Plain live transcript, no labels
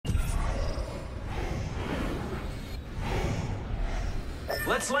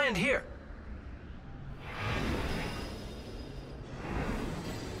Let's land here.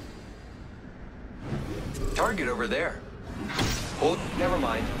 Target over there. Oh, never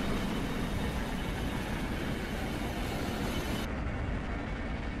mind.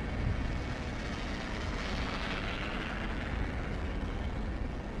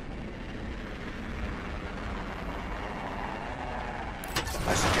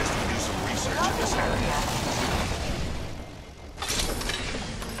 I suggest we do some research in this area.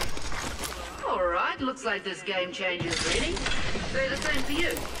 All right, looks like this game changes ready. Say the same for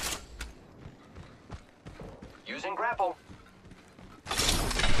you. Using grapple.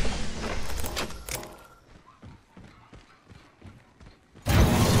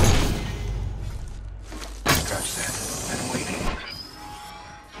 Trap set and waiting.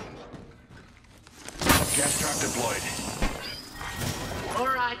 Gas trap deployed.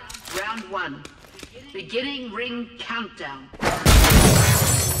 All right, round one. Beginning ring countdown.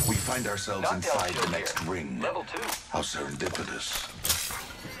 We find ourselves inside the next ring. Level 2. How serendipitous.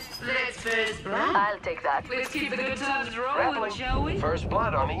 Let's first blood. I'll take that. Let's keep the good times rolling, Grappling. shall we? First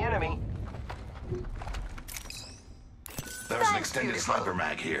blood on the enemy. There's an extended sniper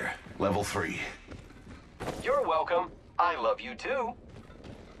mag here. Level 3. You're welcome. I love you too.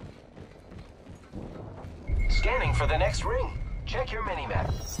 Scanning for the next ring. Check your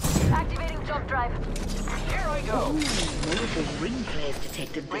mini-map. Activating jump drive. Here I go. Multiple ring flares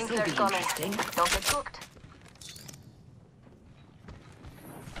detected. Ring This'll be flare's coming. interesting. Don't get cooked.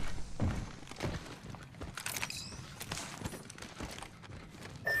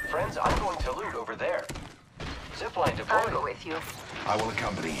 Friends, I'm going to loot over there. Zipline I'll go deployed. with you. I will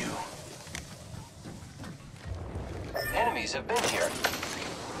accompany you. Enemies have been here.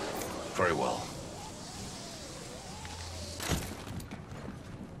 Very well.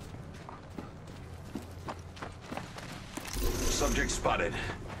 Subject spotted.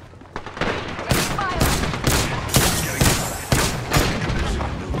 Fire! Getting shot at. Introducing a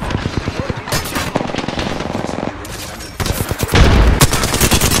new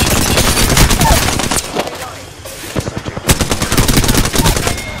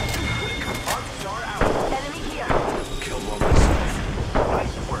Enemy here. killed one myself.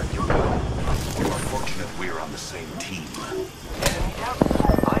 Nice work, you're good. You are fortunate we're on the same team. Enemy down.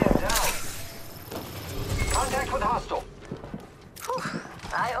 I am down. Contact with hostile. Whew.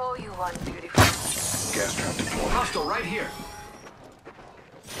 I owe you one, beautiful. Gas trap deployed. Hostile right here.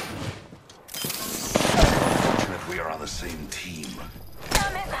 Fortunate we are on the same team.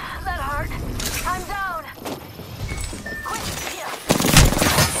 Damn it, that hurt. I'm down. Quick, here.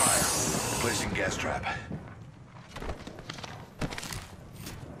 Fire. Placing gas trap.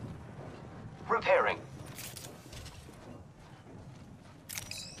 Repairing.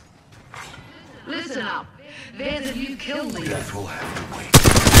 Listen up. There's a new kill leader. Death will have to wait.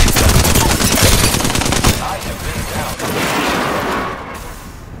 I have been down.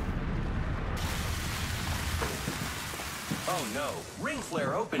 Oh no. Ring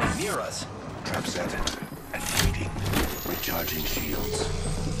flare opening near us. Trap set and waiting. Recharging shields.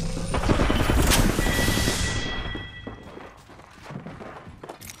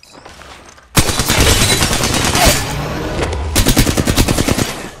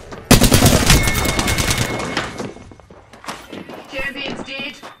 Champion's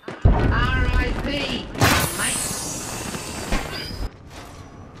dead. R.I.P. Mate.